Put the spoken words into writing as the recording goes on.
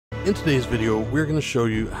In today's video, we're going to show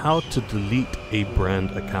you how to delete a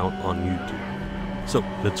brand account on YouTube. So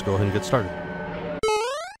let's go ahead and get started.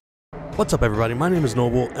 What's up everybody, my name is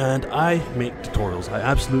Noble and I make tutorials. I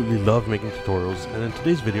absolutely love making tutorials, and in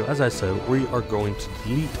today's video, as I said, we are going to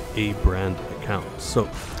delete a brand account. So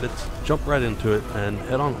let's jump right into it and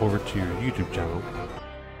head on over to your YouTube channel.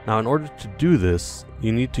 Now in order to do this,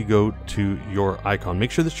 you need to go to your icon.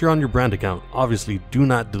 Make sure that you're on your brand account. Obviously do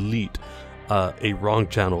not delete a wrong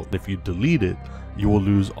channel. If you delete it, you will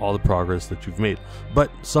lose all the progress that you've made.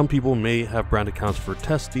 But some people may have brand accounts for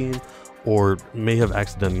testing or may have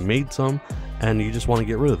accidentally made some and you just want to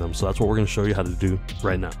get rid of them. So that's what we're going to show you how to do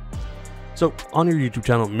right now. So on your YouTube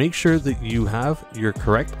channel, make sure that you have your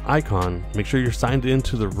correct icon. Make sure you're signed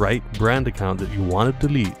into the right brand account that you want to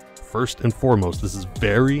delete first and foremost. This is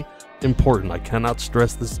very important. I cannot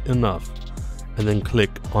stress this enough. And then click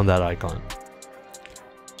on that icon.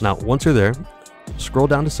 Now, once you're there, scroll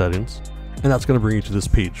down to settings, and that's going to bring you to this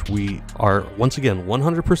page. We are, once again,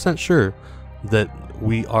 100% sure that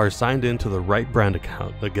we are signed into the right brand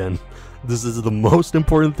account. Again, this is the most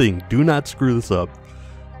important thing. Do not screw this up.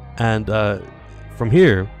 And from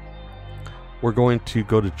here, we're going to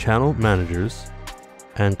go to Channel Managers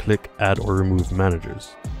and click Add or Remove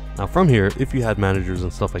Managers. Now from here, if you had managers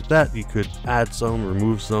and stuff like that, you could add some,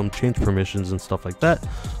 remove some, change permissions and stuff like that,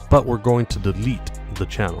 but we're going to delete the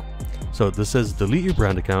channel. So this says delete your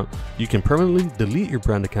brand account. You can permanently delete your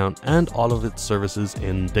brand account and all of its services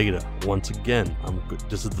and data. Once again,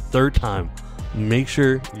 this is the third time. Make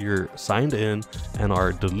sure you're signed in and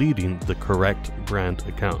are deleting the correct brand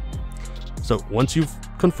account. So once you've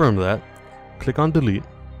confirmed that, click on delete.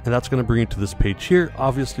 And that's going to bring you to this page here.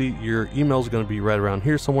 Obviously, your email is going to be right around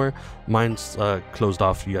here somewhere. Mine's closed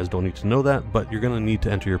off. You guys don't need to know that, but you're going to need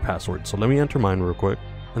to enter your password. So let me enter mine real quick.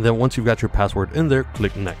 And then once you've got your password in there,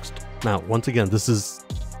 click next. Now, once again, this is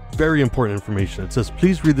very important information. It says,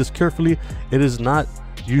 please read this carefully. It is not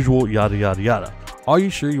usual yada, yada, yada. Are you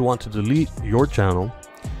sure you want to delete your channel?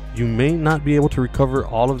 You may not be able to recover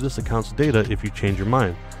all of this account's data if you change your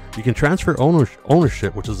mind. You can transfer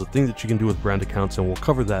ownership, which is a thing that you can do with brand accounts, and we'll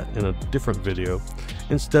cover that in a different video,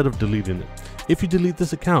 instead of deleting it. If you delete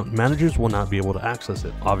this account, managers will not be able to access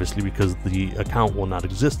it, obviously because the account will not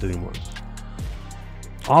exist anymore.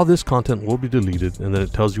 All this content will be deleted, and then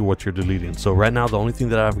it tells you what you're deleting. So right now, the only thing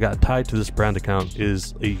that I've got tied to this brand account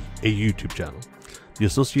is a YouTube channel. The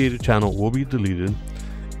associated channel will be deleted.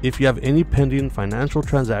 If you have any pending financial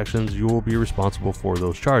transactions, you will be responsible for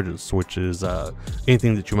those charges, which is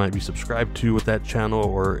anything that you might be subscribed to with that channel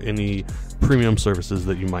or any premium services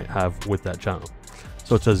that you might have with that channel.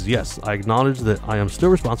 So it says, yes, I acknowledge that I am still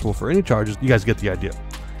responsible for any charges. You guys get the idea.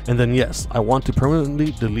 And then, yes, I want to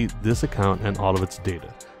permanently delete this account and all of its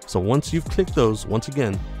data. So once you've clicked those, once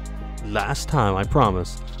again, last time, I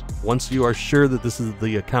promise, once you are sure that this is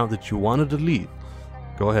the account that you want to delete,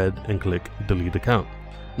 go ahead and click delete account.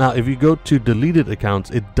 Now, if you go to deleted accounts,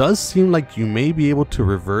 it does seem like you may be able to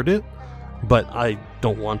revert it, but I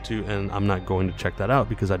don't want to, and I'm not going to check that out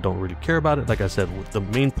because I don't really care about it. Like I said, the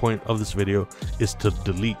main point of this video is to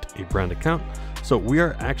delete a brand account. So we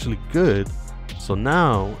are actually good. So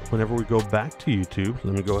now, whenever we go back to YouTube,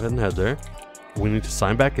 let me go ahead and head there. We need to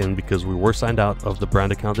sign back in because we were signed out of the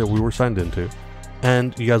brand account that we were signed into.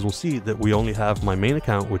 And you guys will see that we only have my main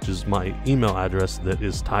account, which is my email address that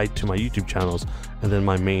is tied to my YouTube channels, and then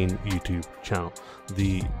my main YouTube channel.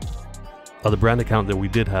 The other brand account that we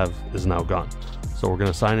did have is now gone. So we're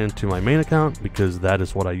going to sign into my main account because that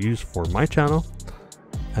is what I use for my channel.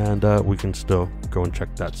 And we can still go and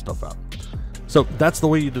check that stuff out. So that's the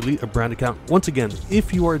way you delete a brand account. Once again,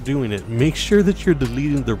 if you are doing it, make sure that you're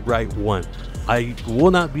deleting the right one. I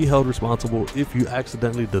will not be held responsible if you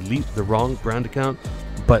accidentally delete the wrong brand account,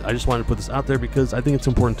 but I just wanted to put this out there because I think it's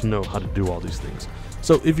important to know how to do all these things.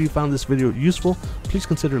 So if you found this video useful, please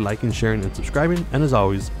consider liking, sharing, and subscribing. And as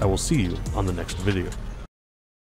always, I will see you on the next video.